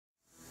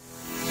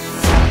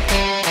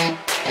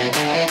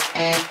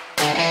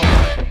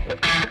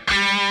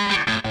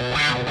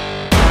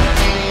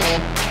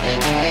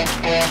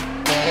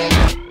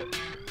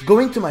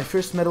Going to my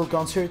first metal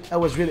concert, I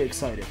was really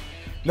excited.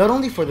 Not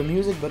only for the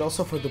music, but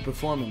also for the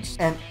performance.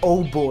 And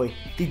oh boy,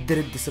 they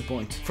didn't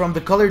disappoint. From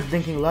the colored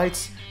blinking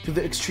lights, to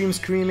the extreme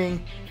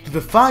screaming, to the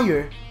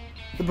fire,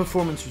 the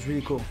performance was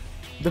really cool.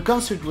 The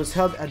concert was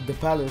held at the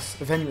Palace,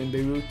 a venue in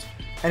Beirut,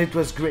 and it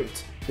was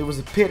great. There was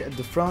a pit at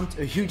the front,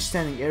 a huge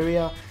standing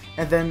area,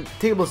 and then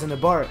tables and a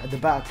bar at the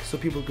back so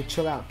people could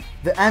chill out.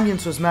 The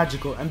ambience was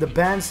magical and the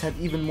bands had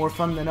even more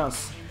fun than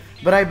us,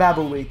 but I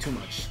babble way too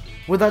much.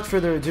 Without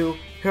further ado,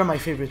 here are my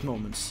favorite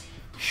moments.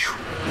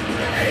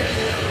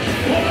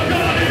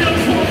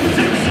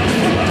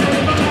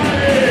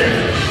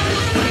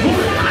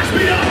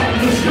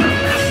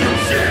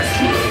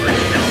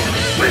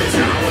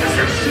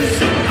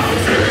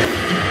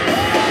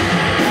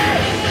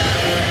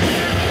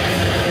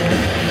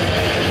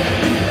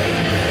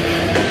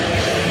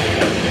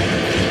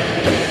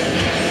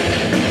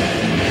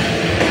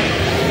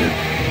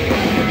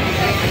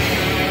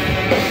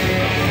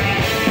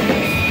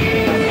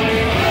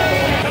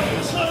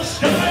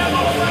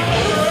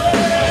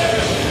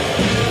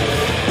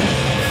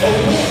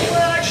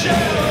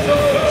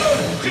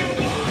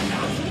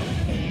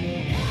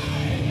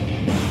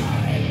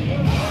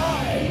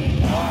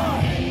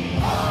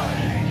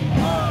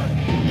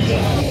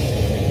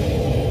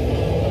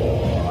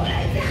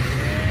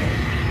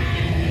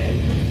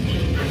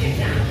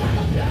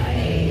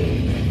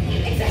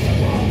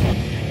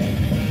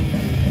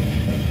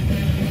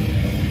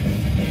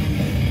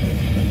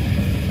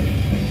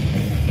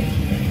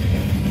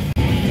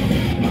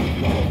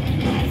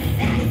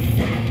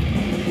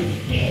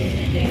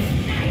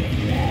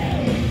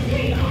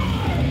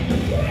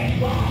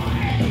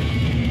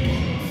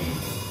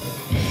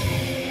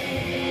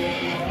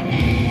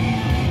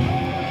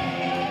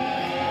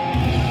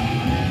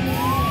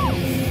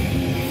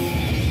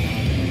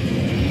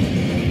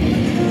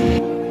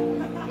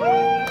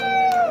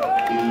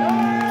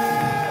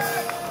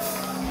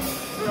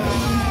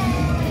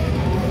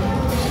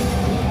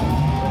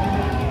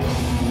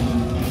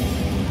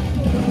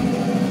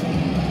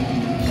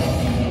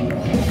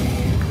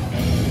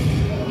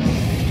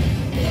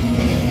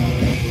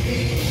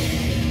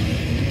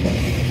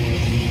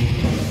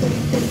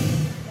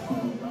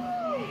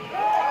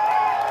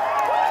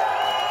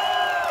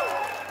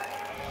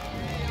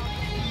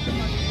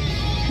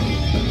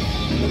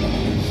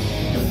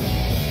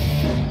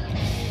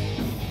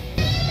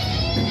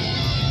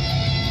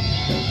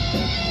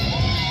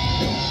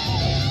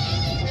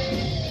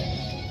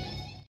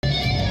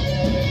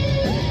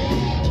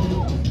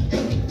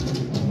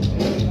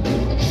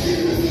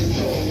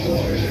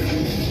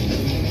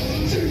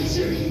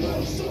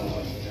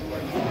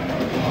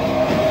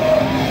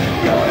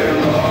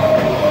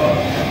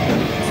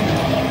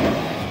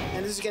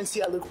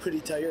 See, I look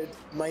pretty tired.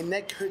 My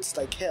neck hurts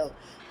like hell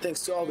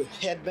thanks to all the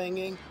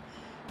headbanging,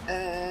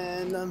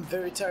 and I'm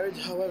very tired.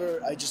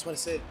 However, I just want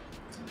to say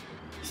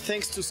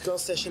thanks to Skull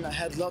Session, I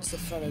had lots of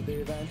fun at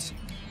the event.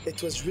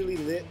 It was really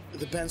lit,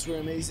 the bands were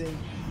amazing,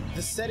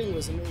 the setting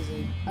was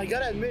amazing. I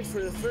gotta admit,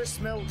 for the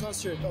first metal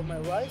concert of my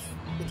life,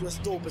 it was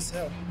dope as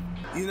hell.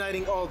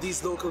 Uniting all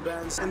these local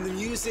bands, and the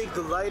music,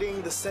 the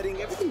lighting, the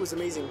setting, everything was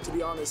amazing, to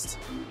be honest.